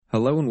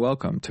Hello and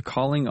welcome to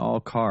Calling All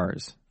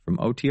Cars from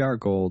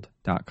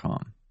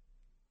OTRGold.com.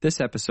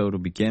 This episode will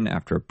begin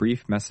after a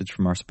brief message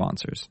from our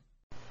sponsors.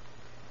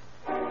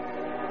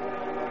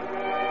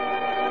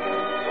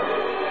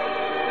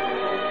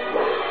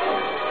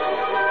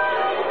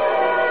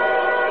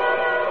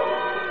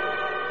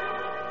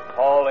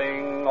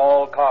 Calling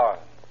All Cars,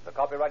 the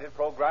copyrighted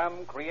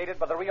program created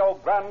by the Rio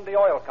Grande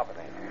Oil Company.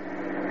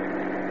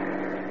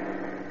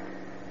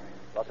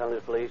 Los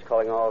Angeles Police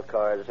calling all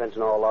cars.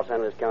 Attention all Los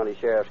Angeles County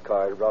Sheriff's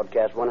cars.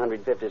 Broadcast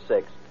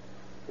 156.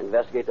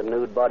 Investigate the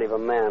nude body of a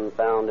man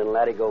found in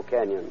Latigo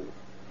Canyon.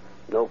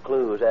 No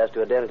clues as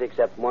to identity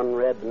except one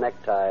red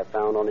necktie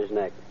found on his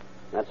neck.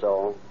 That's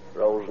all.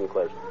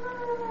 Rosenquist.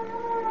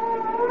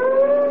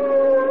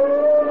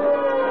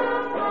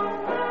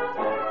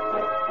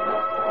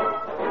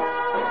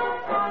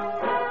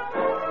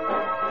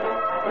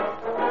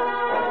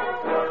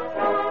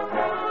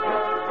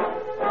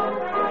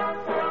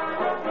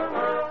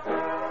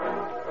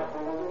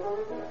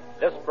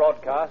 This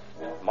broadcast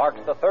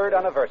marks the third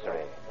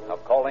anniversary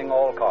of Calling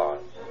All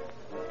Cars.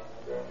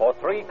 For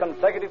 3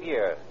 consecutive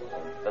years,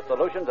 the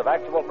solutions of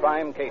actual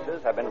crime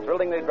cases have been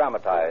thrillingly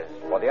dramatized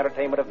for the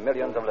entertainment of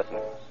millions of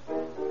listeners.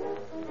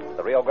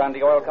 The Rio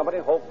Grande Oil Company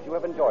hopes you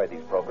have enjoyed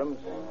these programs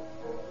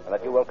and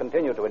that you will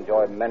continue to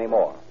enjoy many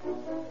more.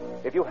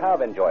 If you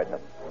have enjoyed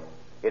them,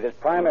 it is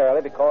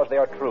primarily because they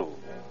are true.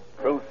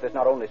 Truth is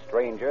not only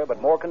stranger, but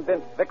more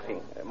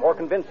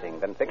convincing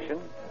than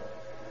fiction.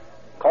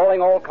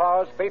 Calling All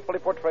Cars faithfully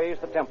portrays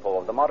the tempo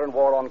of the modern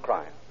war on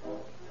crime.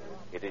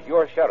 It is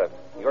your sheriff,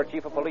 your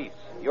chief of police,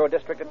 your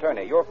district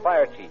attorney, your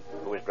fire chief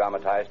who is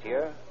dramatized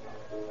here.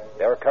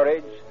 Their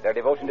courage, their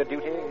devotion to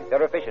duty,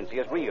 their efficiency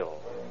is real.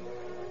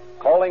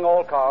 Calling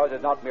All Cars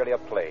is not merely a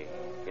play.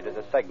 It is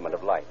a segment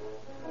of life.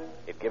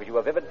 It gives you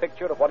a vivid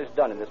picture of what is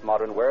done in this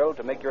modern world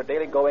to make your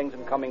daily goings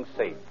and comings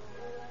safe,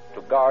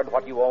 to guard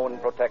what you own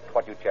and protect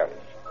what you cherish.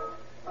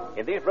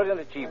 In these brilliant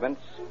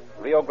achievements,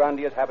 Rio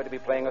Grande is happy to be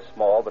playing a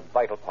small but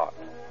vital part.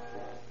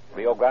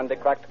 Rio Grande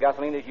cracked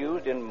gasoline is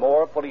used in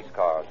more police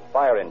cars,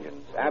 fire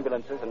engines,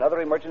 ambulances, and other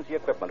emergency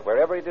equipment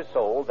wherever it is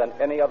sold than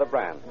any other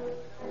brand.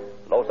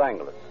 Los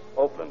Angeles,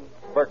 Oakland,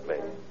 Berkeley,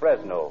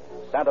 Fresno,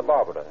 Santa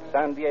Barbara,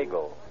 San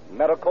Diego,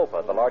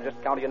 Maricopa, the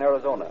largest county in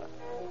Arizona,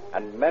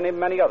 and many,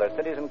 many other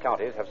cities and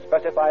counties have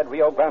specified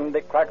Rio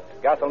Grande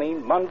cracked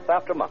gasoline month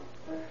after month.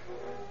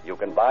 You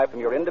can buy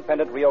from your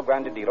independent Rio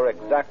Grande dealer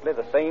exactly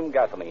the same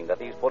gasoline that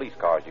these police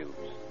cars use.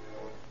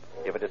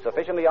 If it is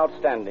sufficiently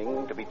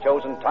outstanding to be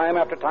chosen time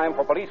after time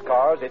for police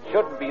cars, it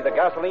should be the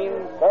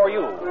gasoline for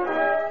you.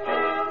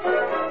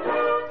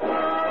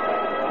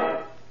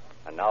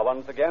 And now,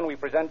 once again, we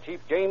present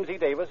Chief James E.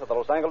 Davis of the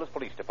Los Angeles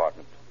Police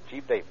Department.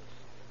 Chief Davis.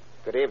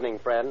 Good evening,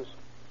 friends.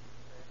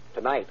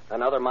 Tonight,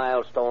 another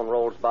milestone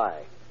rolls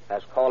by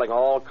as Calling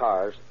All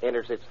Cars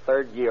enters its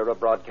third year of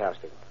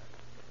broadcasting.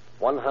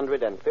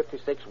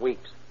 156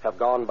 weeks have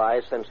gone by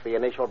since the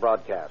initial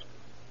broadcast.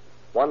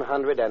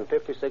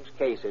 156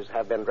 cases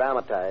have been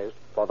dramatized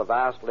for the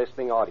vast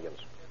listening audience.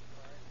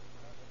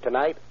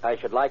 Tonight, I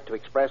should like to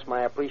express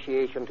my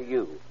appreciation to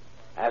you,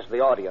 as the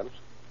audience,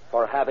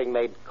 for having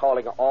made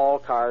Calling All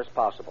Cars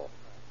possible,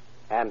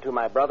 and to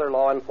my brother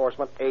law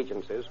enforcement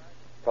agencies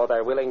for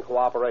their willing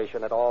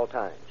cooperation at all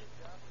times.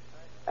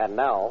 And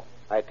now,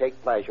 I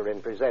take pleasure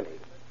in presenting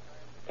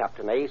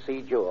Captain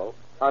A.C. Jewell,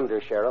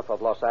 Under-Sheriff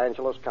of Los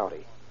Angeles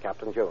County.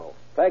 Captain Jewell.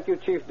 Thank you,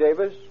 Chief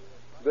Davis.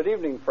 Good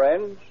evening,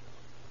 friends.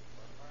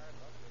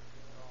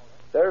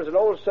 There's an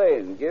old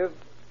saying, give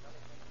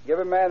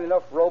a man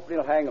enough rope and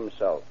he'll hang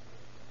himself.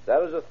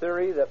 That is a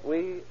theory that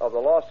we of the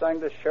Los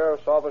Angeles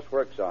Sheriff's Office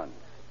works on.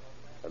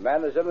 A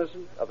man is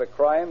innocent of a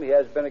crime he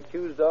has been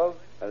accused of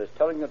and is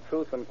telling the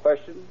truth when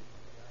questioned.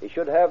 He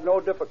should have no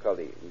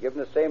difficulty in giving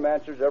the same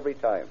answers every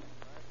time.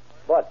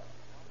 But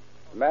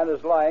if a man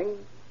is lying,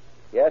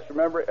 he has to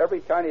remember every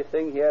tiny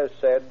thing he has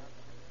said,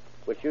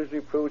 which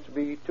usually proves to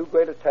be too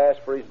great a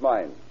task for his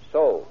mind.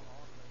 So,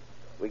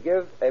 we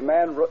give a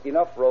man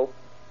enough rope,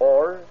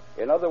 or,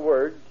 in other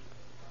words,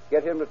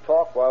 get him to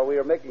talk while we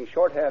are making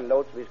shorthand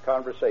notes of his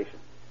conversation.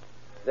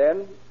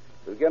 Then,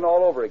 we begin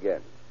all over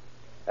again.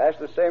 Ask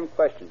the same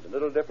questions in a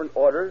little different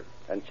order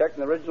and check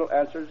the original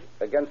answers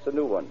against the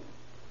new one.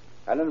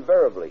 And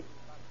invariably,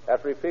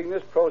 after repeating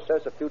this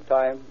process a few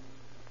times,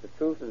 the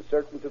truth is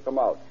certain to come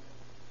out.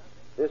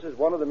 This is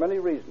one of the many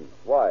reasons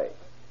why,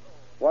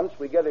 once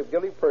we get a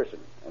guilty person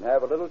and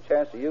have a little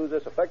chance to use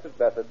this effective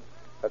method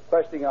of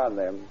questioning on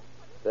them,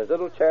 there's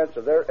little chance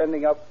of their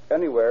ending up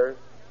anywhere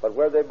but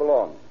where they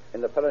belong,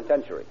 in the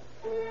penitentiary.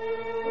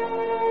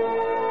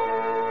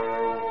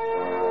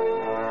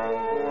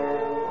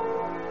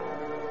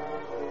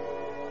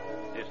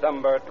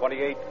 December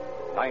 28,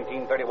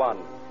 1931.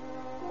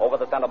 Over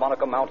the Santa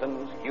Monica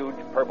Mountains, huge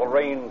purple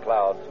rain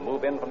clouds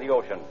move in from the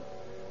ocean.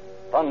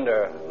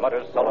 Thunder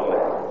mutters sullenly.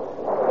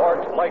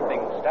 Forked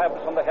lightning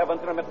stabs from the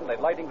heavens intermittently,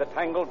 lighting the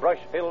tangled,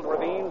 brush-filled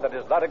ravine that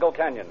is Latigo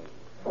Canyon.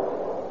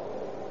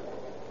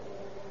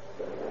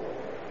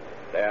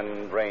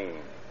 Then rain.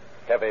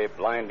 Heavy,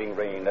 blinding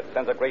rain that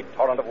sends a great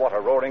torrent of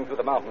water roaring through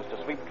the mountains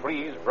to sweep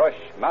trees, brush,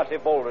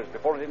 massive boulders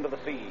before it into the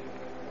sea.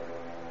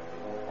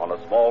 On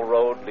a small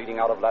road leading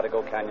out of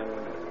Latigo Canyon,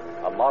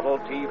 a Model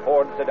T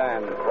Ford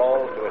sedan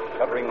crawls to a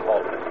shuddering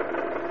halt.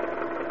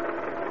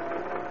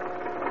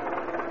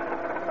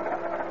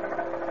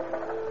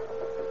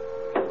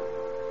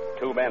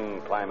 Two men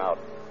climb out,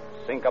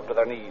 sink up to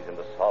their knees in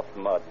the soft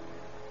mud.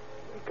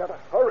 We gotta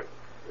hurry.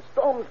 The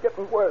storm's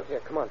getting worse. Here,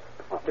 come on.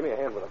 Give me a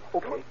hand with him.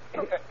 Okay.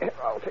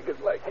 I'll take his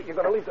leg. Hey, you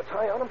gonna leave the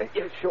tie on him?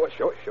 Yeah, sure.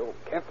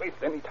 Can't waste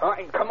any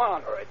time. Come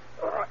on.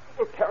 All right.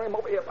 We'll carry him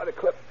over here by the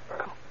cliff.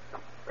 Come.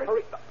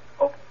 Hurry.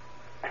 Oh.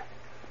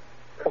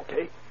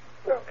 Okay.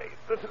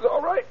 This is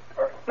all right.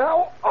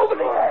 Now, over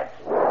the edge.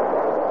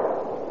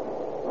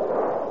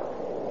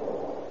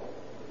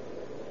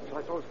 Shall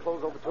I throw his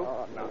clothes over, too?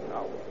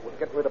 No. We'll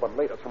get rid of them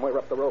later somewhere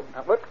up the road.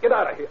 Now, let's get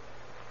out of here.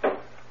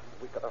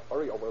 We gotta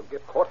hurry or we'll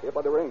get caught here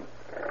by the rain.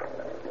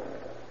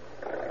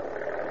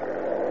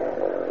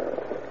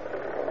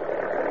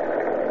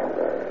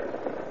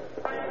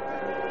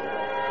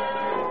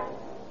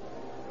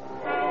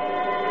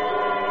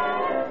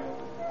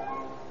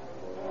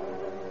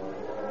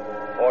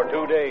 For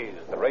 2 days,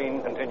 the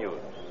rain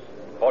continues.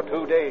 For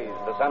 2 days,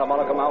 the Santa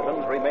Monica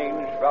Mountains remain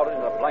shrouded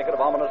in a blanket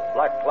of ominous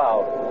black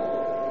clouds.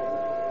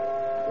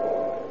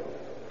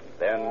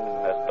 Then,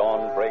 as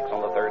dawn breaks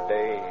on the third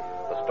day,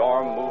 the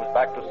storm moves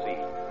back to sea,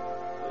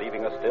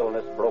 leaving a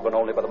stillness broken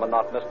only by the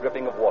monotonous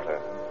dripping of water,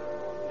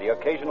 the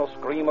occasional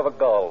scream of a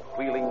gull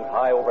wheeling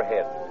high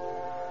overhead.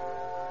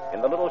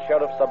 In the little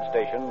sheriff's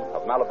substation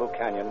of Malibu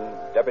Canyon,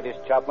 Deputies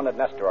Chapman and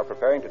Nestor are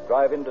preparing to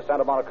drive into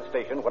Santa Monica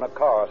Station when a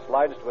car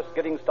slides to a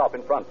skidding stop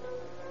in front.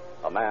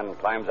 A man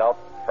climbs out,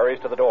 hurries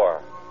to the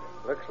door.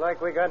 Looks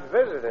like we got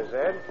visitors,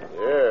 Ed.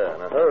 Yeah,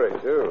 in a hurry,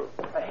 too.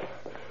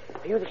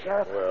 Are you the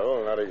sheriff?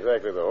 Well, not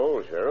exactly the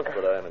whole sheriff,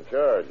 but I'm in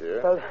charge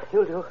here. Well,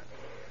 you'll do.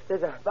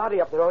 There's a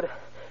body up the road.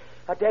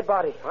 A dead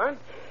body. What?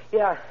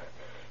 Yeah.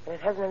 And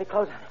it hasn't any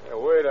clothes on it. Now,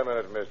 wait a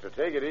minute, mister.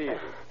 Take it easy.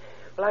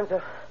 Well, I'm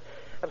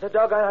so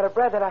doggone out of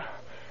breath that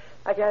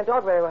I can't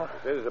talk very well.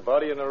 There's a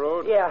body in the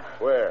road? Yeah.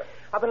 Where?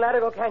 Up in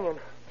Latigo Canyon.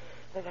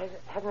 It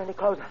hasn't any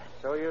clothes on it.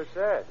 So you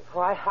said. Oh,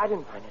 I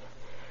didn't find it.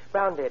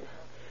 Brown did.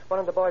 One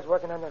of the boys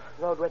working on the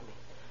road with me.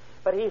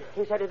 But he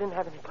said he didn't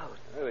have any clothes.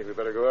 I think we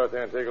better go out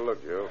there and take a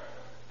look, Joe.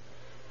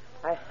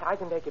 I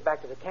can take you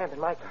back to the camp in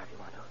my car if you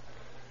want to.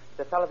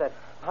 The fellow that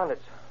found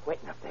it's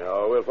waiting up there.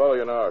 No, we'll follow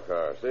you in our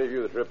car. Save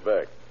you the trip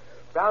back.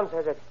 Brown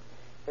says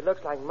it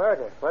looks like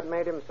murder. What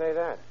made him say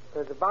that?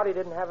 Because the body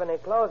didn't have any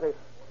clothes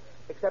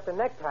except a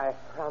necktie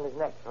around his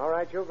neck. All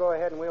right, you go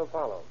ahead and we'll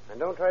follow. And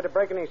don't try to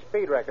break any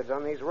speed records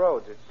on these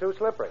roads. It's too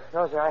slippery.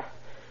 No, sir.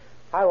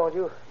 I won't.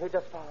 You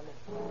just follow me.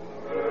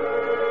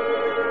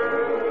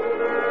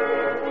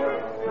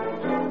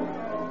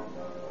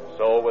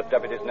 So, with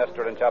Deputies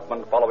Nestor and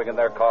Chapman following in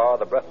their car,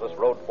 the breathless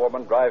road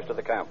foreman drives to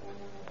the camp.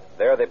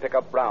 There they pick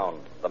up Brown,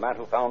 the man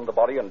who found the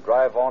body, and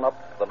drive on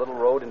up the little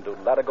road into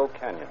Latigo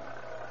Canyon.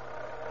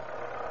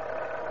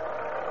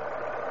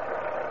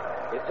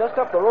 It's just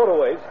up the road a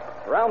ways,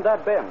 around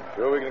that bend.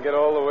 Sure we can get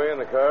all the way in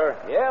the car?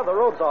 Yeah, the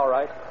road's all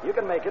right. You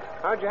can make it.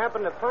 How'd you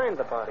happen to find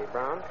the body,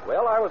 Brown?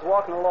 Well, I was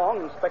walking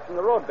along inspecting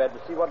the roadbed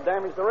to see what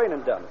damage the rain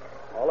had done.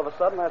 All of a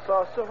sudden, I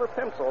saw a silver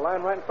pencil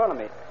lying right in front of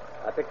me.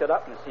 I picked it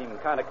up and it seemed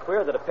kind of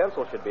queer that a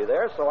pencil should be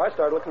there, so I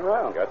started looking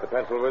around. Got the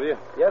pencil with you?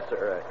 Yes,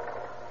 sir.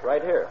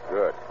 Right here.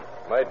 Good.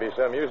 Might be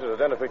some use as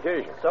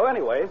identification. So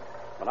anyway,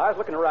 when I was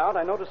looking around,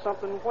 I noticed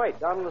something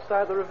white down on the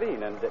side of the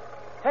ravine, and...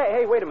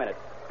 Hey, wait a minute.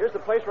 Here's the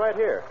place right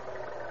here.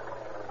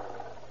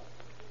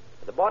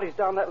 The body's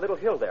down that little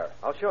hill there.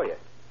 I'll show you.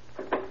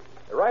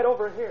 Right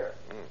over here.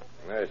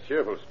 Nice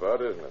cheerful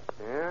spot, isn't it?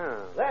 Yeah.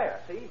 There,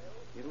 see?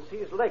 You can see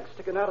his legs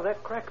sticking out of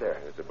that crack there.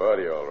 It's a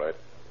body, all right.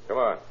 Come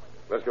on.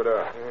 Let's go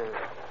down.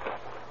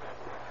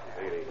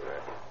 Take it easy,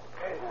 man.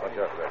 Watch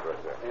out for that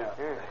brush there. Yeah.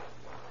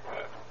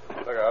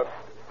 Look out.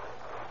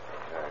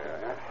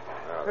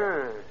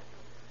 Yeah.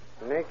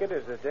 Now, Naked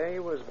as the day he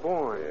was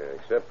born. yeah,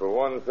 except for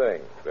one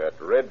thing. That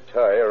red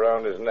tie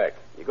around his neck.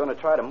 You going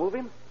to try to move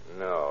him?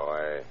 No,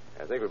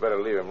 I think we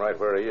better leave him right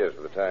where he is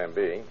for the time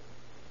being.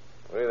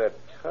 The way that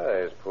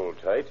tie is pulled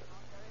tight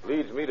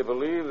leads me to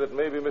believe that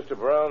maybe Mr.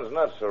 Brown's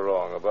not so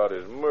wrong about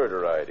his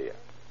murder idea.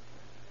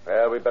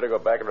 Well, we better go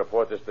back and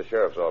report this to the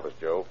sheriff's office,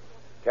 Joe.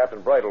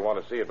 Captain Bright will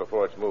want to see it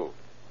before it's moved.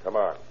 Come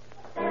on.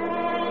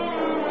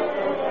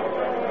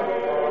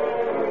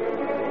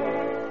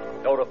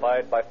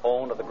 Notified by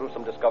phone of the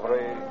gruesome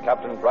discovery,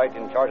 Captain Bright,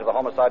 in charge of the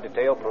homicide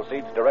detail,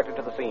 proceeds directly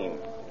to the scene,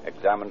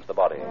 examines the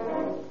body.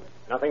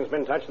 Nothing's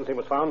been touched since he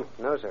was found?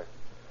 No, sir.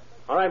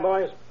 All right,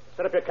 boys.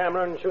 Set up your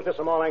camera and shoot this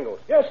from all angles.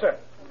 Yes, sir.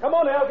 Come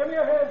on, Al. Give me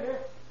your hand here.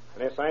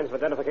 Any signs of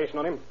identification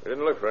on him? We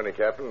didn't look for any,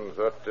 Captain.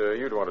 Thought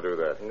you'd want to do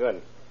that.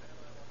 Good.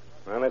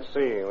 Well, let's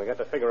see. We got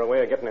to figure a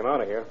way of getting him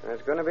out of here.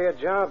 It's going to be a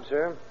job,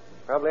 sir.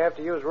 Probably have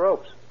to use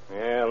ropes.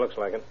 Yeah, looks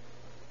like it.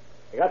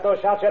 You got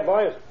those shots yet,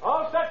 boys?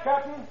 All set,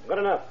 Captain. Good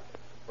enough.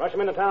 Rush him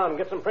into town and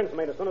get some prints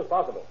made as soon as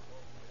possible.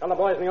 Tell the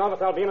boys in the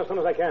office I'll be in as soon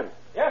as I can.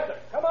 Yes, sir.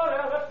 Come on,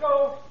 Al. Let's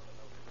go.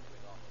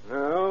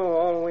 No,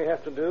 all we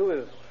have to do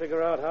is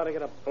figure out how to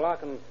get a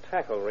block and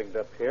tackle rigged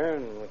up here,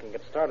 and we can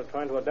get started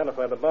trying to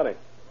identify the body.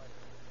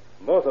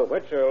 Both of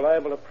which are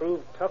liable to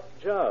prove tough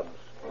jobs.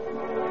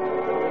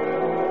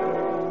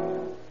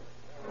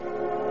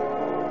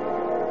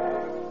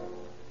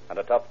 And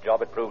a tough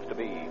job it proves to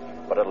be.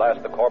 But at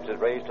last the corpse is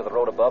raised to the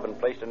road above and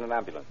placed in an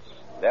ambulance.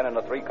 Then in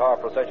a 3-car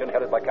procession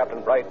headed by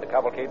Captain Bright, the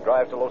cavalcade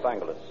drives to Los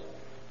Angeles.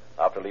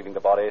 After leaving the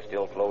body,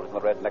 still clothed in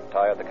the red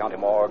necktie at the county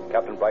morgue,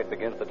 Captain Bright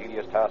begins the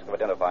tedious task of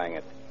identifying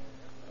it.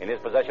 In his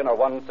possession are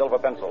 1 silver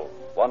pencil,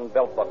 1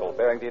 belt buckle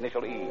bearing the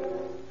initial E,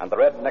 and the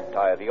red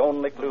necktie, the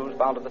only clues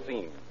found at the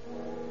scene.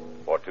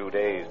 For 2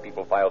 days,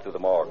 people file through the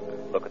morgue,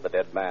 look at the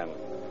dead man.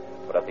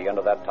 But at the end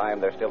of that time,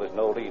 there still is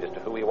no lead as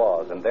to who he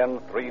was. And then,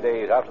 3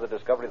 days after the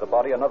discovery of the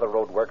body, another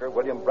road worker,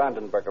 William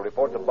Brandenberger,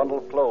 reports a bundle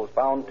of clothes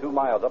found 2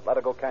 miles up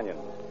Latigo Canyon.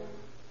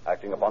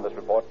 Acting upon this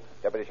report,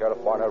 Deputy Sheriff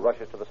Warner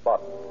rushes to the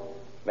spot,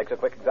 makes a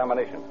quick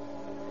examination.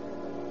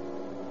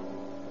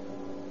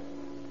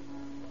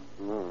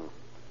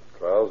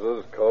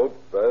 Trousers, coat,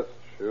 vest,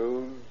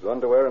 shoes,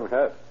 underwear, and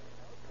hat.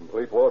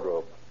 Complete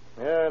wardrobe.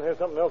 Yeah, and here's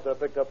something else I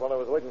picked up while I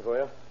was waiting for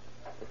you.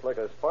 Looks like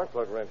a spark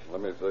plug wrench.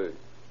 Let me see.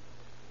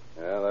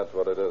 Yeah, that's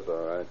what it is,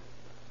 all right.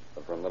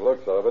 But from the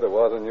looks of it, it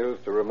wasn't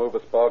used to remove a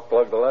spark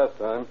plug the last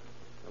time.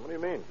 What do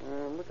you mean?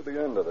 Look at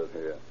the end of it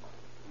here.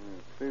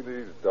 See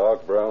these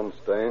dark brown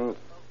stains?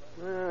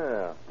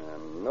 Yeah.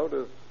 And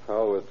notice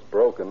how it's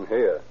broken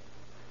here.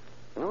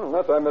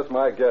 Unless I miss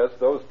my guess,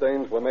 those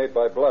stains were made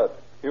by blood,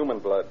 human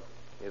blood.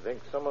 You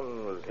think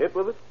someone was hit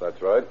with it? That's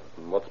right.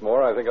 And what's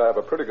more, I think I have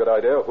a pretty good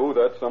idea who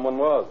that someone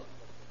was.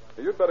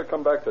 You'd better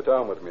come back to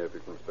town with me if you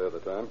can spare the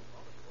time.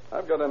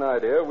 I've got an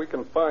idea. We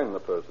can find the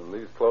person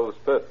these clothes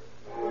fit.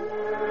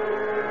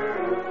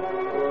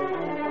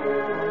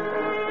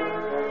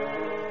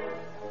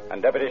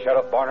 And Deputy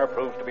Sheriff Barner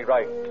proves to be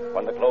right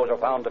when the clothes are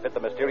found to fit the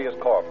mysterious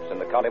corpse in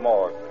the county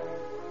morgue.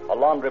 A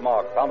laundry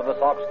mark found in the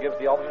socks gives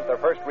the officers their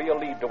first real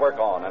lead to work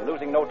on, and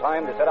losing no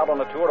time, they set out on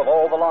a tour of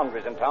all the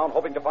laundries in town,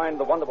 hoping to find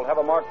the one that will have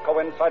a mark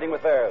coinciding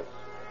with theirs.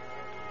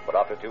 But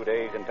after 2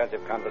 days'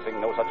 intensive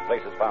canvassing, no such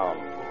place is found.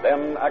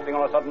 Then, acting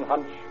on a sudden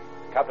hunch,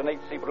 Captain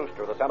H.C.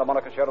 Brewster of the Santa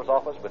Monica Sheriff's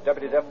Office, with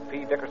Deputies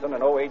F.P. Dickerson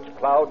and O.H.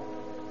 Cloud,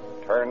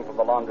 turn from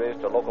the laundries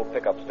to local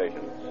pickup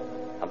stations.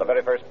 And the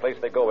very first place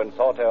they go in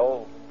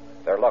Sawtell,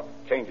 their luck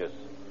changes.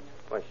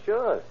 Well,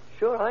 sure,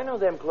 I know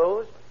them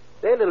clothes.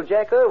 They're little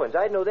Jack Irwin's.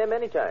 I'd know them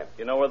any time.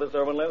 You know where this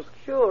Irwin lives?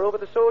 Sure, over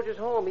at the soldier's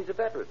home. He's a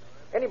veteran.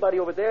 Anybody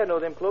over there know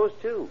them clothes,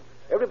 too.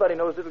 Everybody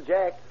knows little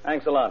Jack.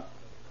 Thanks a lot.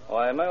 Oh,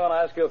 I may want to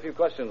ask you a few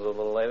questions a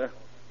little later.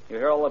 You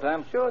here all the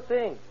time? Sure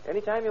thing.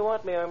 Anytime you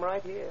want me, I'm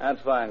right here.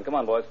 That's fine. Come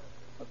on, boys.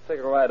 Let's take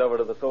a ride over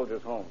to the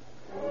soldier's home.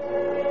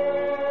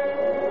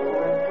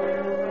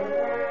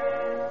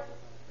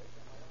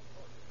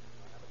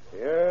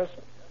 Yes.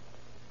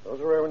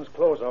 Those are Irwin's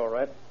clothes, all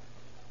right.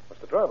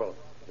 What's the trouble?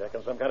 Jack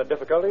in some kind of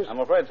difficulties? I'm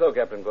afraid so,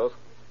 Captain Close.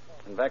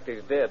 In fact,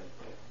 he's dead.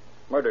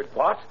 Murdered.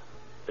 What?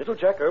 Little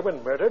Jack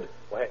Irwin murdered?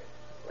 Why,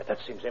 that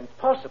seems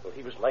impossible.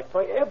 He was liked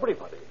by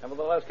everybody.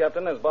 Nevertheless,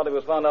 Captain, his body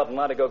was found out in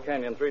Latigo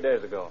Canyon 3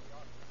 days ago.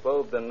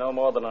 Clothed in no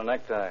more than a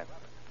necktie.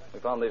 We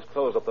found these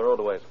clothes up the road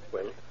a ways.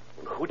 Well,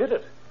 who did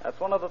it? That's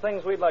one of the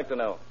things we'd like to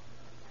know.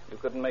 You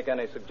couldn't make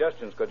any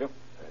suggestions, could you?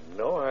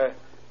 No,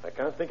 I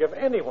can't think of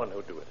anyone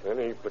who'd do it.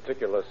 Any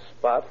particular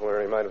spot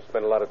where he might have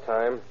spent a lot of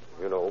time?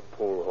 You know,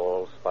 pool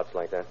halls, spots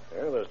like that?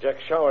 Yeah, there's Jack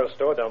Shower's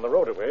store down the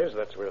road a ways.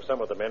 That's where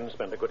some of the men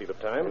spend a good deal of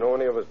time. You know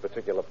any of his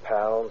particular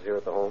pals here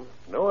at the home?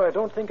 No, I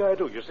don't think I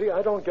do. You see,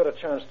 I don't get a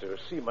chance to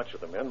see much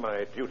of the men,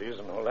 my duties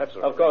and all that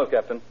sort of Of course,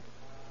 Captain.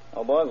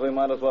 Well, boys, we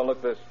might as well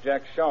look this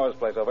Jack Shower's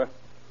place over.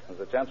 There's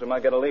a chance we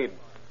might get a lead.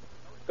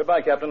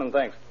 Goodbye, Captain, and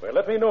thanks. Well,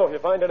 let me know if you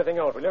find anything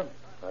out, will you?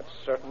 I'd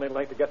certainly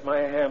like to get my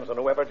hands on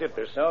whoever did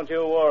this. Don't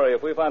you worry.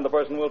 If we find the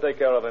person, we'll take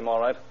care of him, all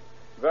right?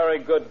 Very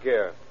good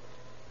care.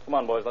 Come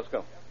on, boys, let's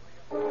go.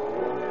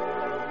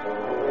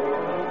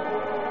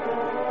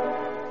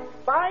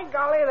 By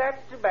golly,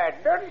 that's too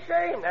bad. Dirty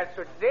shame. That's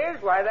what it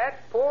is. Why,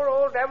 that poor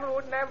old devil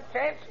wouldn't have a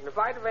chance in a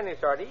fight of any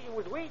sort. He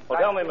was weak. Well,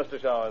 tell me, Mr.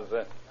 Showers,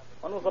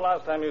 when was the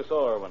last time you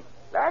saw Irwin?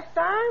 Last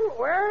time?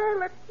 Well,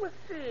 let me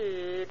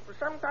see. It was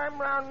sometime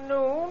around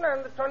noon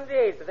on the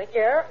 28th, I think.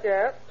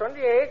 Yeah,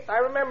 28th. I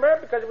remember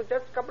because it was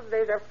just a couple of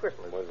days after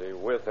Christmas. Was he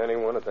with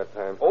anyone at that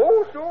time?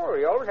 Oh, sure.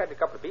 He always had a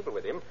couple of people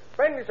with him.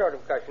 Friendly sort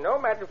of cuss, you know.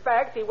 Matter of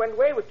fact, he went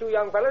away with 2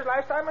 young fellas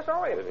last time I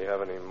saw him. Did he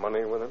have any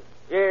money with him?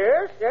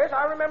 Yes.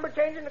 I remember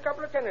changing a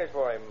couple of tenors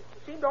for him.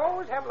 Seemed to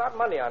always have a lot of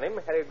money on him.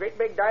 Had a great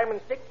big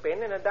diamond stick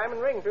pin and a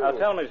diamond ring, too. Now,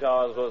 tell me,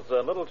 Showers, was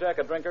little Jack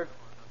a drinker?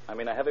 I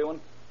mean, a heavy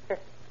one?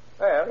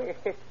 Well,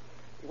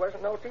 he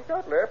wasn't no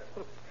teetotaler.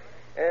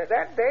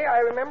 That day, I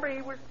remember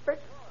he was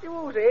pretty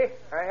woozy.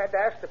 I had to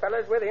ask the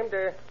fellas with him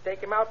to take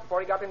him out before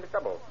he got into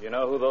trouble. You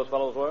know who those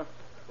fellows were?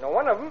 No,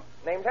 one of them,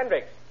 named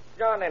Hendricks.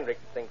 John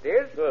Hendricks, I think it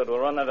is. Good. We'll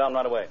run that down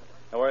right away.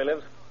 Know where he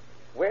lives?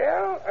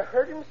 Well, I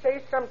heard him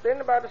say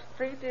something about a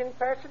street in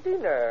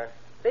Pasadena.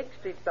 Big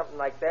Street, something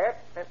like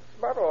that. That's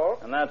about all.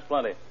 And that's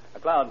plenty.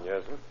 Cloud.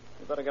 Yes, sir?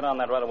 You better get on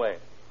that right away.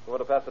 Go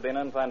to Pasadena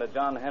and find a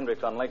John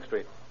Hendricks on Lake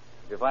Street.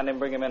 If you find him,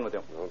 bring him in with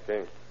you.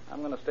 Okay. I'm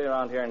going to stay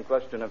around here and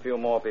question a few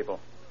more people.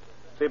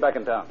 See you back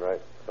in town.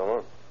 Right. So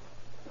long.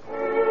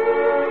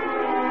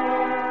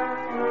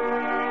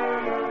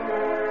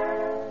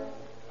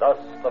 Thus,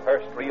 the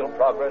first real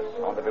progress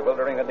on the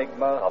bewildering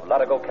enigma of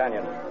Latigo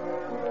Canyon.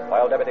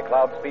 While Deputy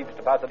Cloud speeds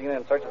to Pasadena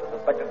in search of the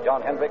suspected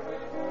John Hendricks,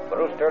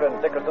 Brewster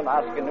and Dickerson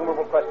ask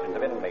innumerable questions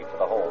of inmates of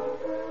the home.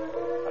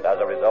 And as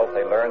a result,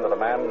 they learn that a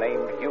man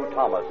named Hugh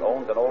Thomas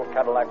owns an old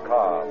Cadillac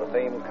car, the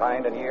same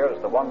kind and year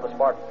as the one the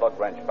spark plug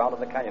wrench found in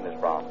the canyon is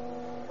from.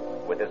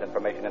 With this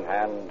information in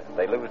hand,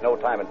 they lose no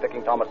time in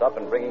picking Thomas up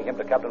and bringing him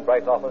to Captain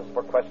Bright's office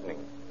for questioning.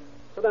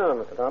 Sit down,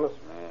 Mr. Thomas.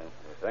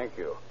 Thank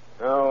you.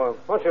 Now,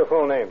 what's your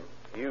full name?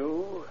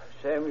 Hugh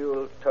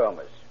Samuel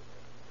Thomas.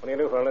 What do you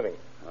do for a living?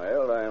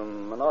 Well,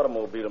 I'm an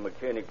automobile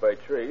mechanic by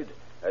trade.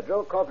 I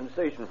draw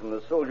compensation from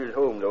the soldiers'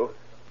 home, though.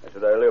 That's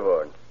what I live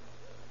on.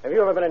 Have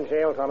you ever been in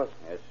jail, Thomas?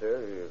 Yes,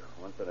 sir.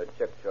 Once on a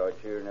check charge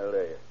here in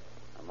L.A.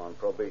 I'm on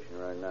probation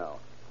right now.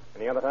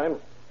 Any other times?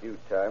 A few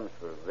times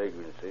for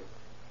vagrancy.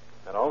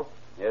 At all?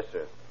 Yes,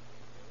 sir.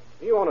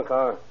 Do you own a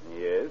car?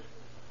 Yes.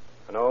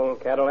 An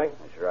old Cadillac?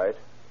 That's right.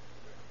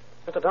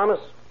 Mr. Thomas,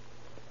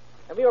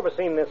 have you ever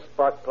seen this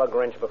spark plug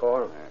wrench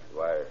before?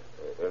 Why,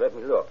 let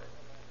me look.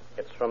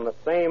 It's from the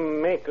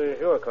same make as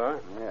your car.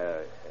 Yeah,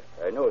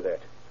 I know that.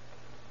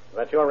 Is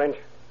that your wrench?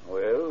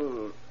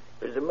 Well,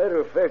 as a matter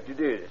of fact, it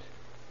is.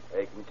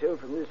 I can tell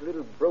from this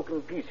little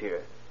broken piece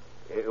here.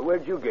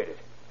 Where'd you get it?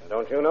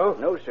 Don't you know?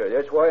 No, sir.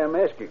 That's why I'm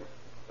asking.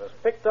 It was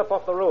picked up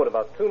off the road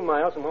about 2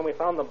 miles from when we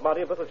found the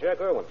body of little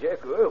Jack Irwin.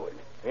 Jack Irwin?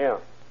 Yeah.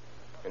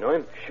 You know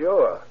him?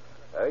 Sure.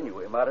 I knew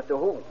him out at the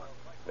home.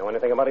 Know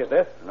anything about his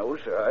death? No,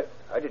 sir.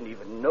 I didn't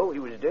even know he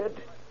was dead.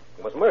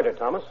 He was murdered,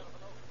 Thomas.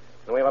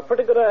 And we have a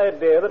pretty good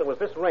idea that it was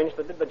this wrench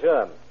that did the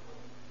job.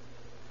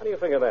 How do you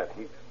figure that?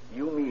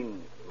 You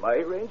mean my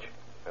wrench?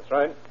 That's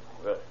right.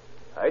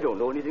 I don't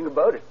know anything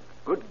about it.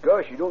 Good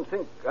gosh, you don't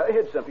think I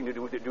had something to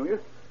do with it, do you?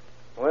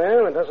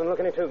 Well, it doesn't look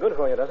any too good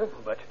for you, does it?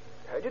 But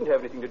I didn't have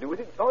anything to do with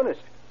it, honest.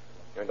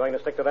 You're going to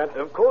stick to that?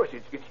 Of course,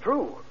 it's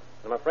true.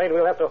 I'm afraid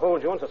we'll have to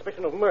hold you on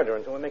suspicion of murder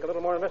until we make a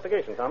little more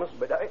investigation, Thomas.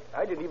 But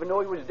I didn't even know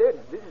he was dead.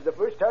 This is the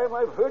first time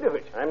I've heard of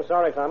it. I'm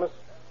sorry, Thomas.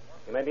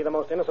 You may be the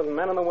most innocent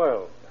man in the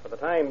world. For the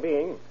time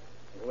being,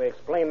 until we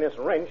explain this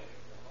wrench,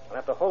 I'll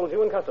have to hold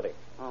you in custody.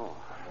 Oh.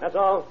 That's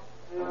all.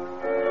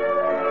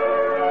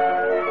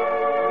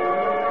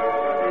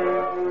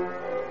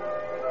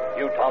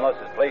 Hugh Thomas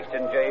is placed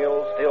in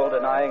jail, still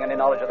denying any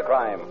knowledge of the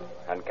crime.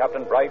 And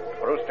Captain Bright,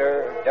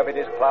 Brewster,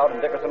 Deputies Cloud,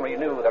 and Dickerson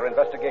renew their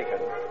investigation.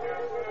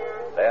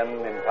 Then,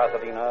 in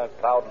Pasadena,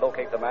 Cloud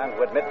locates a man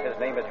who admits his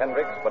name is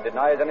Hendricks, but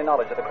denies any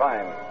knowledge of the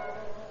crime.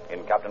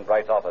 In Captain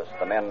Bright's office,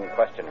 the men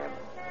question him.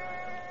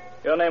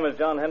 Your name is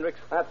John Hendricks?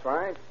 That's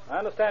right. I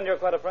understand you're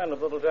quite a friend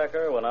of little Jack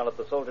Irwin out at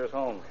the soldier's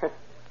home.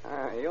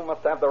 You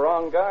must have the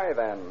wrong guy,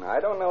 then. I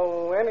don't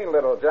know any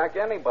little Jack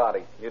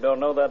anybody. You don't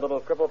know that little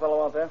cripple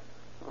fellow out there?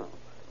 Oh,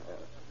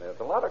 there's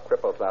a lot of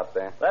cripples out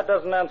there. That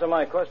doesn't answer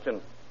my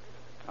question.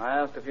 I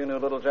asked if you knew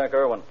little Jack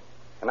Irwin.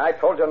 And I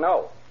told you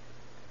no.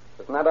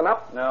 Isn't that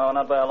enough? No,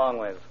 not by a long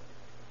ways.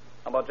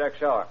 How about Jack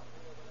Shower?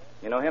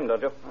 You know him,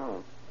 don't you?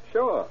 Oh,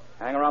 sure.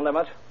 Hang around there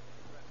much?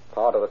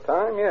 Part of the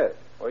time, yes.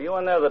 Were you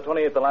in there the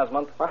 28th of last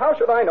month? Well, how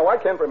should I know? I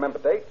can't remember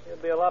dates.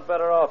 You'd be a lot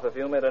better off if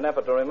you made an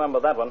effort to remember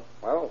that one.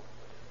 Well,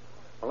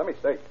 let me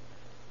see.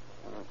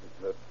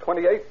 The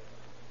 28th?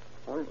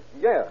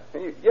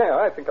 Yeah,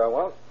 I think I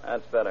was.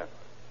 That's better.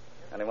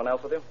 Anyone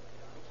else with you?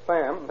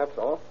 Sam, that's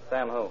all.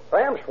 Sam who?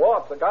 Sam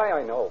Schwartz, the guy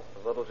I know.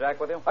 Was little Jack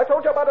with you? I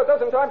told you about a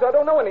dozen times I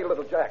don't know any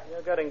little Jack.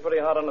 You're getting pretty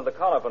hot under the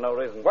collar for no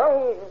reason.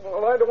 Well,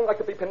 I don't like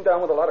to be pinned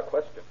down with a lot of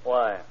questions.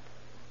 Why?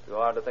 Too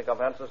hard to think of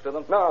answers to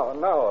them?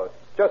 No.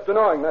 It's just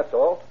annoying, that's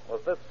all.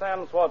 Was this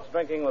Sam Schwartz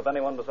drinking with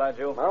anyone besides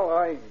you? Well,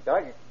 I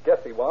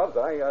guess he was.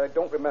 I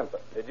don't remember.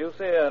 Did you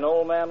see an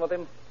old man with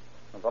him?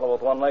 A fellow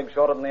with one leg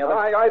shorter than the other?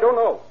 I don't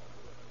know.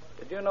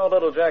 Did you know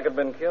little Jack had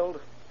been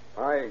killed?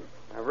 I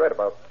read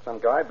about some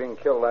guy being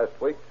killed last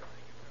week.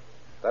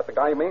 Is that the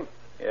guy you mean?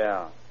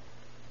 Yeah.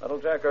 Little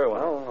Jack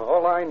Irwin. Well,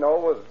 all I know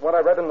was what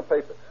I read in the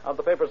paper. How'd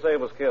the paper say he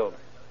was killed?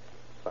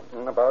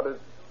 Something about his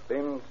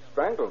being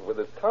strangled with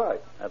his tie.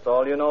 That's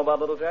all you know about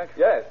little Jack?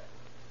 Yes.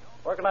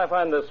 Where can I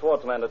find this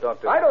Schwartz man to talk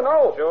to? I don't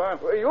know. Sure?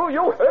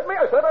 You heard me.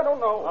 I said I don't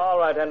know. All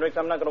right, Hendricks.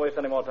 I'm not going to waste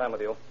any more time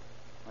with you.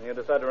 When you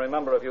decide to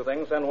remember a few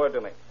things, send word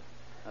to me.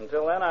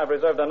 Until then, I've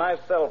reserved a nice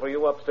cell for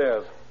you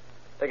upstairs.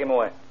 Take him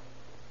away.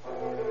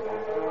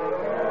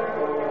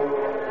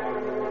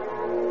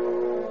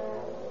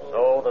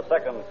 So the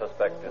second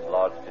suspect is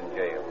lodged in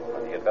jail,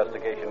 and the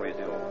investigation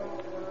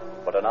resumed.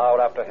 But an hour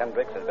after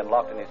Hendricks has been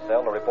locked in his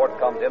cell, a report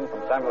comes in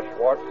from Samuel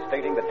Schwartz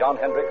stating that John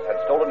Hendricks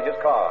had stolen his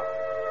car.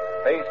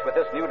 Faced with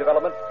this new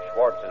development,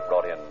 Schwartz is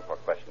brought in for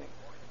questioning.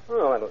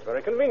 Oh, that was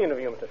very convenient of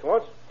you, Mr.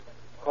 Schwartz.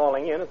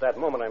 Calling in at that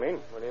moment, I mean.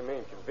 What do you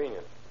mean,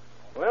 convenient?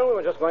 Well, we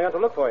were just going out to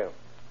look for you.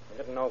 We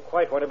didn't know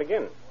quite where to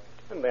begin.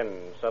 And then,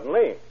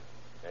 suddenly,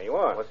 there you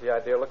are. What's the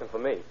idea of looking for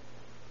me?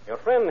 Your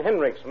friend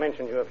Hendricks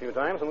mentioned you a few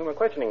times when we were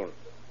questioning him.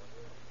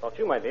 Thought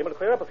you might be able to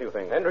clear up a few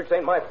things. Hendricks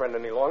ain't my friend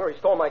any longer. He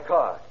stole my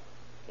car.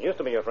 He used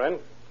to be your friend.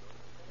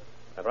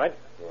 That right?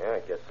 Yeah, I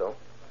guess so.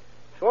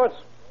 Schwartz,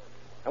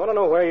 I want to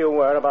know where you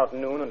were about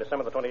noon on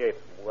December the 28th.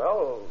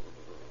 Well,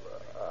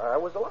 I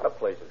was a lot of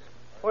places.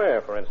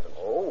 Where, for instance?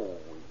 Oh,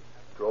 we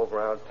drove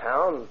around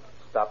town,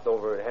 stopped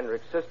over at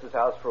Hendrick's sister's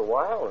house for a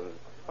while, and...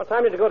 What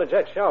time did you go to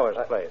Jack Shower's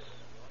place?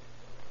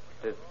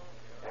 Did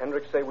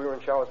Hendrick say we were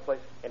in Shower's place?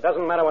 It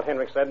doesn't matter what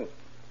Hendrick said.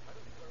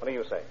 What do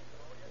you say?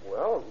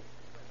 Well,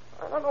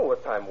 I don't know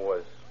what time it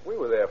was. We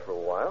were there for a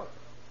while.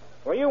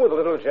 Were you with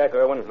little Jack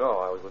Irwin? No,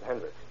 I was with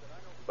Hendrick.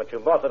 But you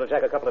bought little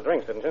Jack a couple of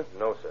drinks, didn't you?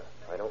 No, sir.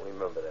 I don't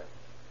remember that.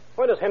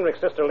 Where does Hendrick's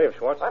sister live,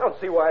 Schwartz? I don't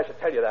see why I should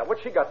tell you that.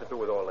 What's she got to do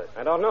with all this?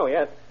 I don't know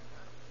yet.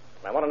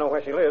 I want to know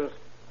where she lives.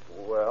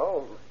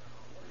 Well,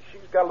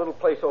 she's got a little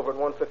place over at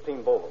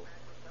 115 Beauville.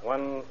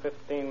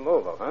 115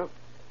 Beauville, huh?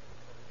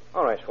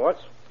 All right,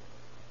 Schwartz.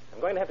 I'm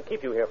going to have to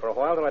keep you here for a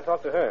while till I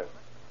talk to her.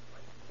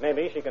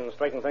 Maybe she can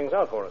straighten things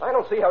out for us. I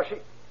don't see how she...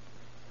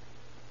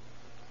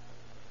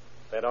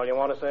 That all you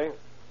want to say?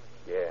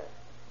 Yeah.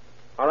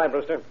 All right,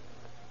 Brewster.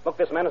 Book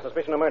this man on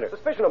suspicion of murder.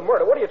 Suspicion of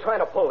murder? What are you trying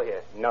to pull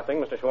here?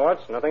 Nothing, Mr.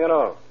 Schwartz. Nothing at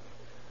all.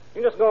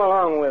 You just go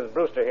along with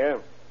Brewster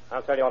here.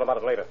 I'll tell you all about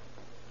it later.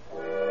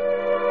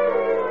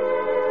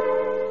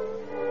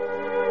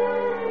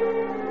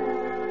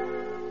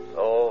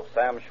 So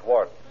Sam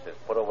Schwartz is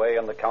put away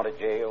in the county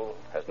jail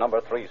as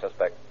number 3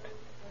 suspect.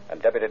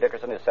 And Deputy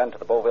Dickerson is sent to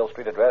the Beauville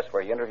Street address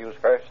where he interviews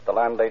first the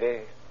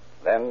landlady,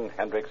 then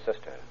Hendrick's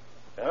sister.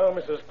 Now,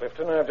 Mrs.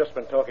 Clifton, I've just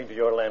been talking to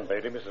your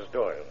landlady, Mrs.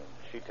 Doyle.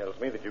 She tells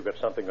me that you've got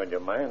something on your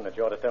mind that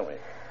you ought to tell me.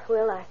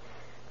 Well, I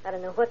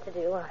don't know what to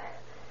do.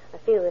 I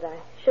feel that I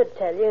should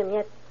tell you, and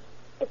yet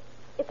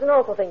it's an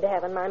awful thing to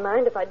have on my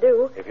mind if I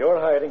do. If you're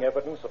hiding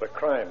evidence of a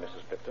crime,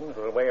 Mrs. Clifton, it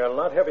will weigh a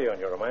lot heavier on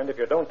your mind if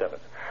you don't have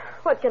it.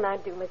 What can I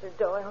do, Mrs.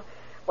 Doyle?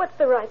 What's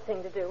the right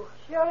thing to do?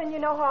 Sure, and you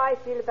know how I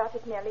feel about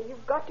it, Nellie.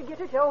 You've got to get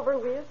it over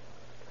with.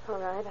 All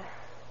right.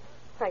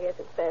 I guess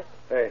it's best.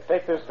 Hey,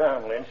 take this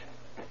down, Lynch.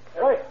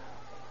 Hey.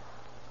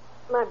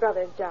 My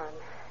brother, John,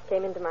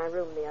 came into my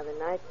room the other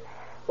night and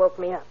woke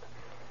me up.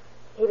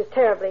 He was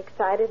terribly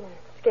excited and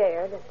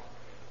scared, and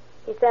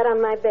he sat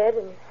on my bed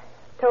and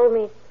told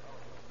me...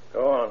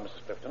 Go on,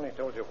 Mrs. Clifton. He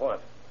told you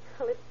what?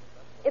 Well,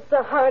 it's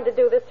so hard to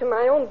do this to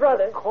my own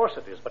brother. Of course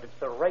it is, but it's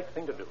the right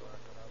thing to do.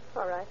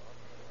 All right.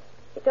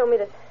 He told me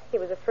that he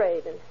was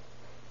afraid, and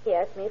he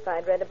asked me if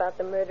I'd read about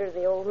the murder of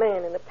the old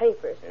man in the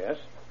papers. Yes?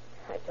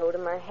 I told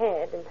him I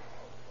had, and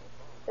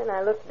then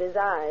I looked at his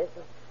eyes,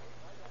 and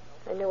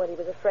I knew what he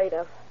was afraid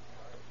of.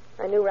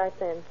 I knew right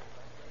then.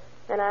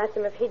 And I asked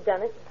him if he'd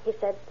done it. He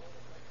said,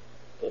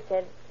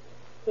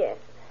 yes.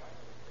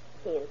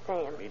 He and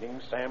Sam.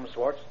 Meaning Sam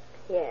Schwartz?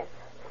 Yes.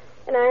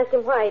 And I asked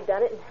him why he'd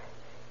done it, and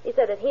he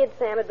said that he and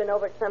Sam had been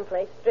over at some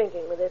place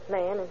drinking with this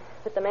man, and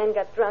that the man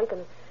got drunk,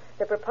 and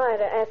the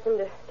proprietor asked him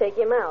to take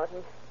him out,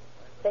 and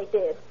they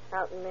did,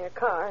 out in their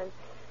car, and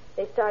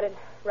they started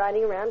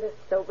riding around to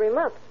sober him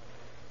up.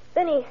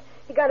 Then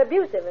he got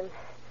abusive and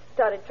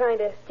started trying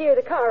to steer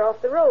the car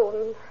off the road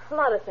and a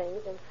lot of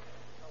things, and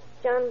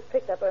John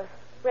picked up a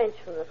wrench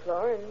from the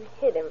floor and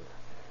hit him.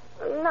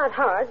 Not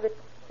hard, but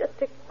just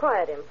to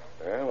quiet him.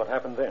 Well, what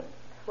happened then?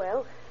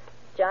 Well,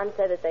 John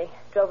said that they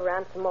drove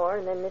around some more,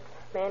 and then this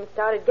man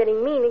started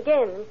getting mean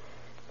again,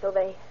 so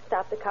they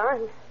stopped the car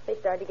and they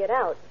started to get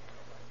out.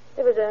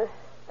 There was a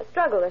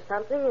struggle or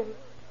something, and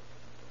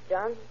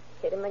John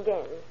hit him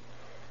again.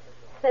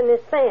 Then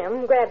this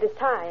Sam grabbed his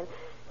tie, and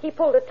he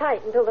pulled it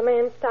tight until the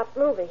man stopped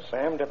moving.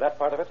 Sam did that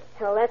part of it?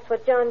 Well, that's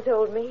what John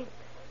told me.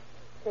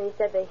 Then he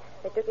said they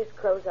took his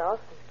clothes off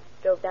and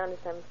drove down to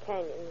some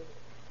canyon and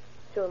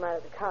threw him out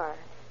of the car.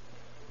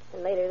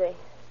 And later they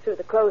threw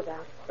the clothes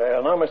out.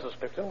 Well, now, Mrs.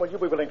 Clifton, will you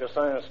be willing to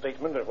sign a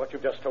statement of what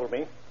you've just told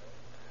me?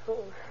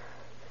 Oh,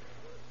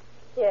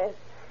 yes.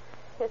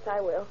 Yes,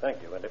 I will.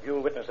 Thank you. And if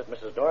you'll witness it,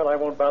 Mrs. Doyle, I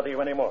won't bother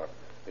you any more.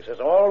 This is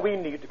all we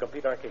need to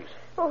complete our case.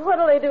 Well,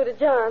 what'll they do to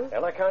John?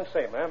 Well, I can't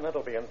say, ma'am.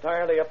 That'll be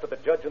entirely up to the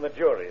judge and the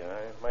jury.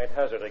 I might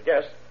hazard a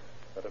guess,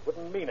 but it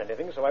wouldn't mean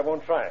anything, so I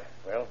won't try.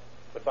 Well,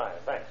 goodbye.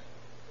 Thanks.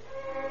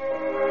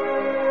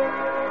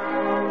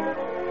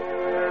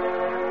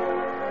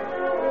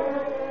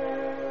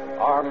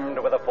 Armed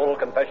with a full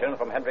confession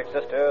from Hendrick's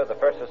sister, the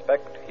first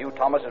suspect, Hugh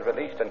Thomas, is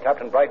released, and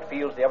Captain Bright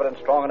feels the evidence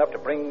strong enough to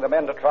bring the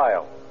men to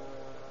trial.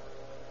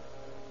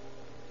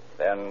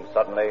 Then,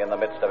 suddenly, in the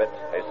midst of it,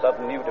 a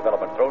sudden new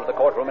development throws the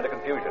courtroom into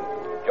confusion.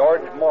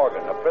 George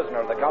Morgan, a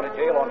prisoner in the county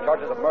jail on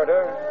charges of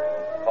murder,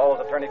 calls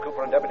Attorney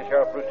Cooper and Deputy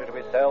Sheriff Brewster to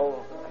his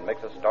cell and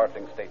makes a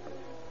startling statement.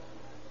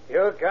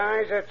 You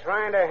guys are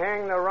trying to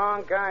hang the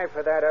wrong guy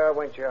for that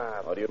Irwin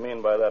job. What do you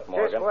mean by that,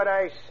 Morgan? Just what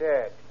I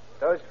said.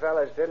 Those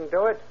fellas didn't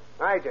do it.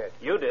 I did.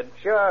 You did?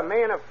 Sure.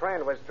 Me and a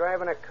friend was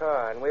driving a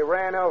car, and we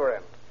ran over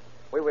him.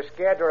 We were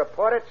scared to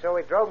report it, so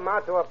we drove him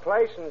out to a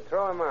place and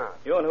threw him out.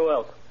 You and who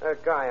else? A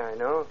guy I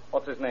know.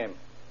 What's his name?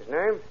 His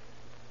name?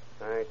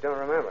 I don't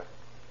remember.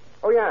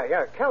 Oh,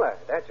 yeah, Keller.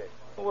 That's it.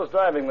 Who was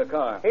driving the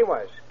car? He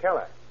was,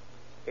 Keller.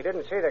 He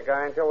didn't see the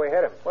guy until we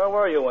hit him. Where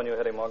were you when you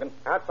hit him, Morgan?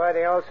 Out by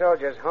the old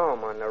soldier's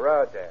home on the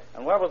road there.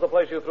 And where was the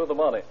place you threw the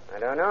body? I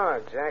don't know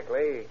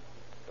exactly.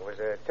 It was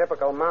a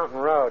typical mountain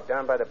road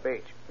down by the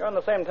beach. You're in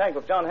the same tank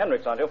with John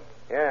Hendricks, aren't you?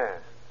 Yeah.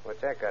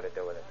 What's that got to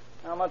do with it?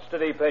 How much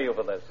did he pay you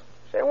for this?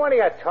 Say, what are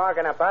you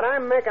talking about?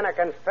 I'm making a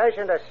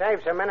confession to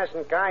save some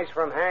innocent guys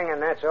from hanging,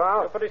 that's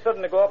all. You're pretty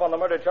certain to go up on the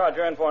murder charge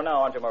you're in for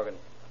now, aren't you, Morgan?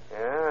 Yeah,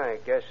 I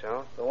guess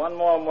so. The one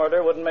more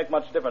murder wouldn't make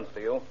much difference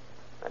to you.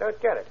 I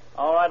don't get it.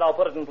 All right, I'll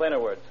put it in plainer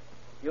words.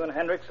 You and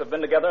Hendricks have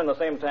been together in the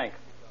same tank.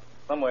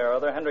 Some way or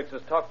other, Hendricks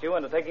has talked you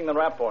into taking the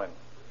rap for him.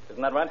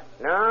 Isn't that right?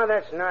 No,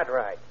 that's not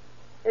right.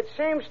 It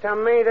seems to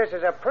me this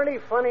is a pretty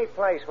funny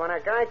place when a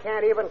guy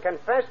can't even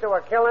confess to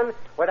a killing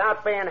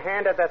without being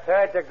handed the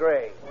third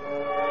degree.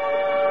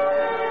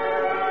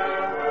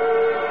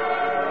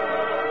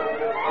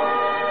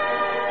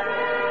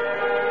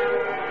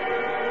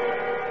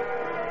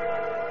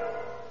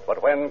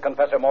 But when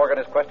Confessor Morgan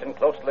is questioned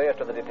closely as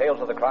to the details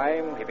of the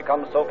crime, he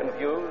becomes so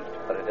confused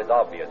that it is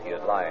obvious he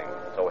is lying.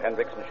 So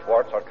Hendricks and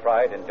Schwartz are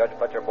tried in Judge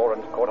Fletcher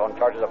Boren's court on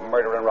charges of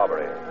murder and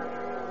robbery.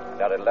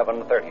 And at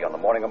 11:30 on the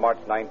morning of March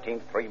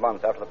 19th, 3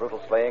 months after the brutal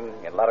slaying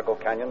in Latigo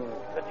Canyon,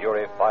 the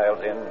jury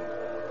files in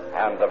and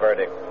hands the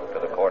verdict to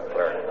the court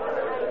clerk.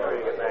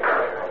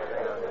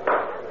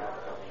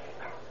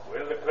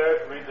 Will the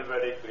clerk read the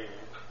verdict, please?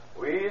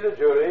 We, the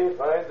jury,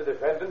 find the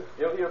defendant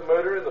guilty of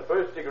murder in the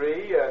first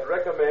degree and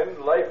recommend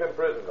life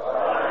imprisonment.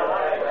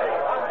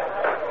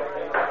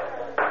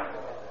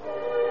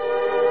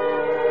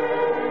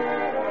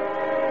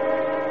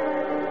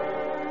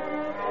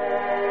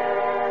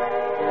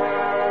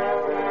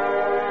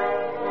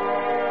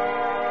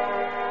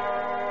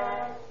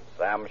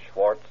 Sam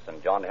Schwartz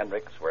and John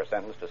Hendricks were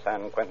sentenced to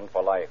San Quentin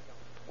for life,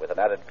 with an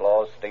added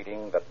clause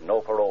stating that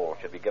no parole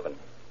should be given.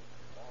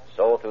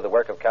 So, through the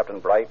work of Captain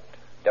Bright,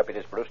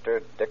 Deputies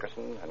Brewster,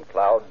 Dickerson, and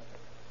Cloud,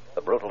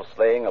 the brutal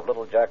slaying of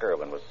little Jack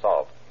Irwin was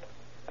solved,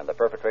 and the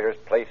perpetrators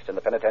placed in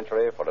the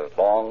penitentiary for as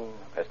long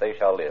as they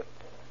shall live.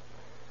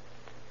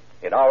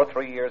 In our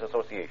 3 years'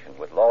 association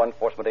with law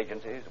enforcement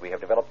agencies, we have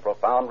developed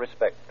profound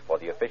respect for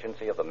the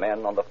efficiency of the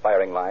men on the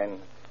firing line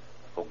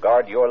who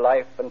guard your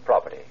life and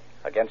property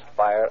against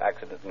fire,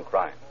 accident, and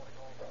crime.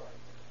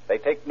 They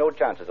take no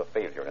chances of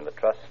failure in the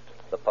trust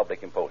the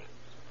public imposes.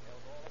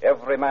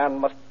 Every man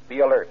must be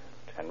alert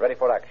and ready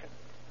for action.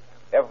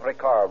 Every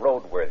car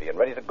roadworthy and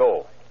ready to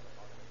go.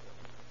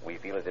 We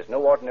feel it is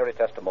no ordinary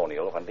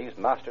testimonial when these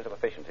masters of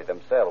efficiency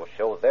themselves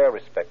show their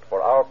respect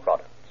for our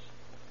products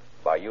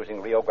by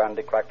using Rio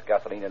Grande cracked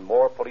gasoline in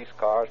more police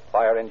cars,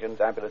 fire engines,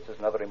 ambulances,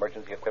 and other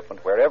emergency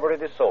equipment wherever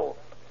it is sold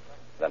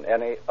than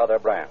any other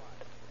brand.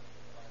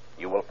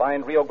 You will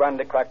find Rio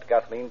Grande cracked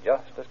gasoline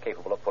just as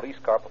capable of police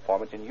car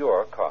performance in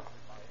your car.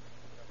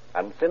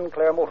 And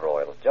Sinclair motor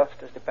oil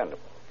just as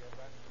dependable.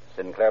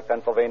 Sinclair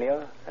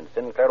Pennsylvania and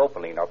Sinclair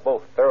Opaline are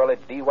both thoroughly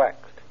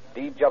de-waxed,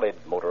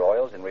 de-jellied motor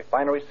oils in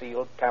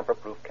refinery-sealed,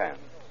 tamper-proof cans.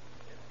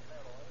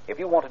 If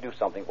you want to do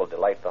something that will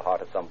delight the heart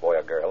of some boy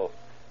or girl,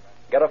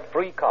 get a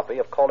free copy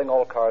of Calling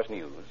All Cars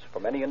News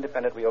from any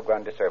independent Rio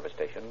Grande service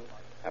station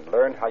and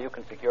learn how you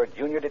can secure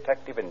junior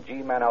detective and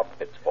G-man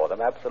outfits for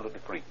them absolutely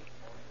free.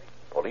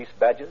 Police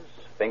badges,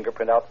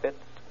 fingerprint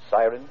outfits,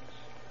 sirens,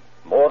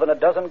 more than a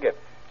dozen gifts,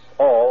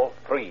 all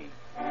free.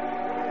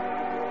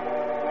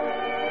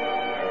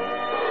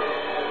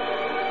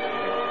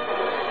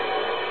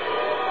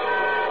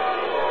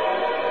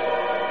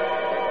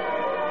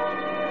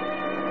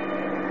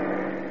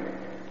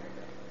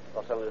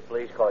 Los Angeles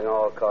Police calling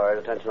all cars.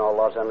 Attention all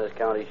Los Angeles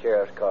County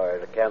Sheriff's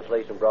cars. A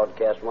cancellation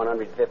broadcast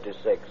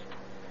 156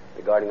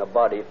 regarding a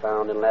body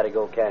found in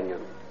Latigo Canyon.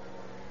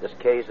 This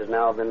case has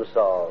now been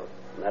solved.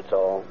 And that's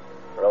all.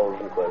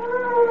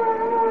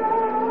 Rosenquist.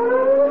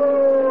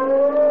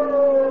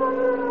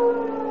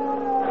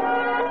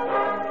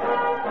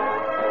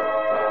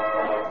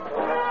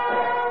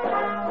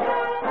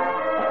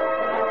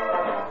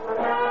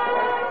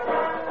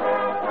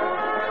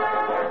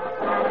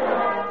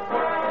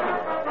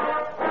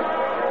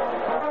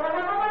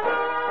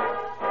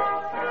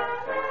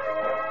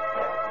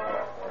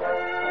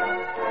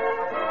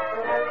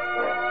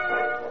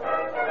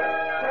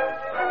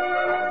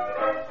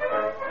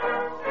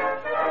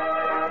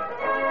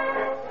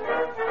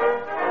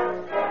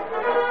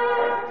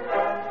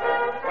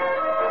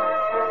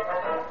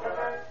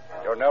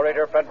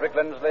 Narrator Frederick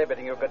Lindsley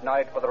bidding you good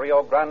night for the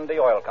Rio Grande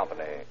Oil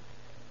Company.